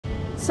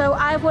So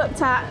I've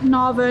worked at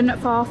Northern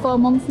for 4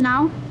 months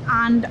now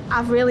and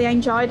I've really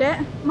enjoyed it.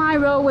 My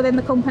role within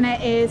the company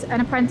is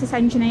an apprentice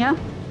engineer,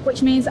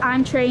 which means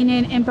I'm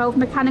training in both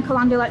mechanical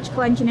and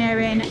electrical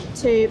engineering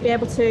to be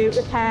able to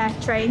repair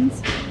trains.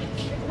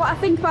 What I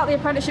think about the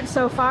apprenticeship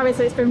so far is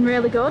that it's been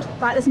really good.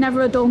 Like, there's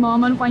never a dull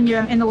moment when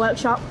you're in the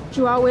workshop.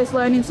 You're always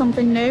learning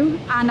something new,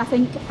 and I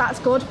think that's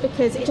good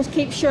because it just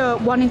keeps you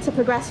wanting to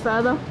progress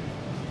further.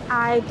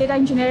 I did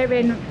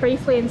engineering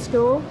briefly in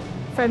school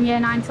from year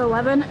 9 to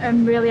 11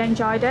 and really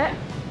enjoyed it.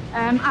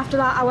 After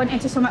that I went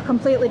into something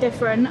completely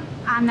different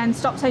and then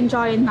stopped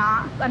enjoying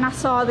that. And I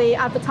saw the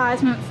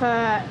advertisement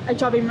for a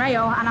job in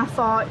rail and I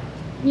thought,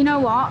 you know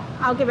what,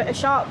 I'll give it a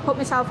shot, put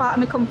myself out of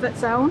my comfort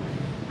zone,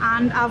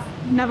 and I've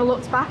never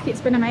looked back.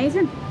 It's been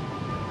amazing.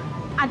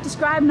 I'd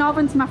describe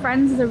Northern to my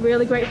friends as a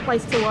really great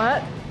place to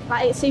work.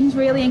 Like, it seems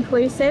really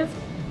inclusive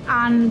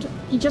and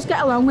you just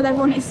get along with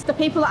everyone. It's the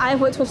people that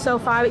I've worked with so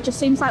far, it just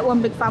seems like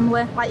one big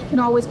family. Like, you can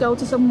always go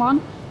to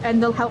someone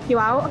and they'll help you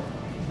out.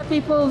 For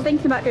people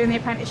thinking about doing the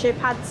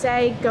apprenticeship, I'd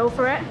say go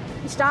for it.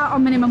 You start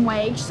on minimum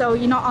wage, so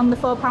you're not on the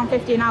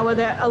 £4.50 an hour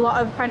that a lot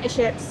of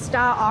apprenticeships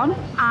start on,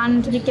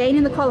 and you're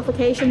gaining the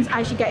qualifications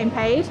as you're getting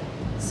paid.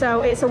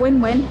 So it's a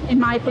win-win, in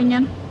my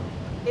opinion.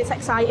 It's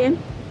exciting,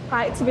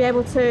 like, to be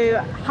able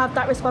to have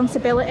that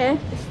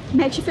responsibility. It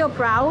makes you feel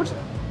proud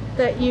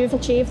that you've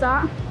achieved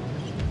that.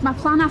 My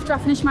plan after I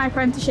finish my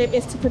apprenticeship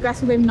is to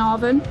progress within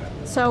Northern,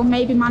 so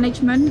maybe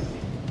management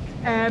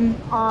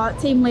or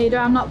team leader.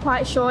 I'm not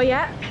quite sure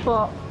yet,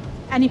 but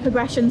any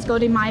progression's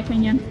good in my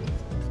opinion.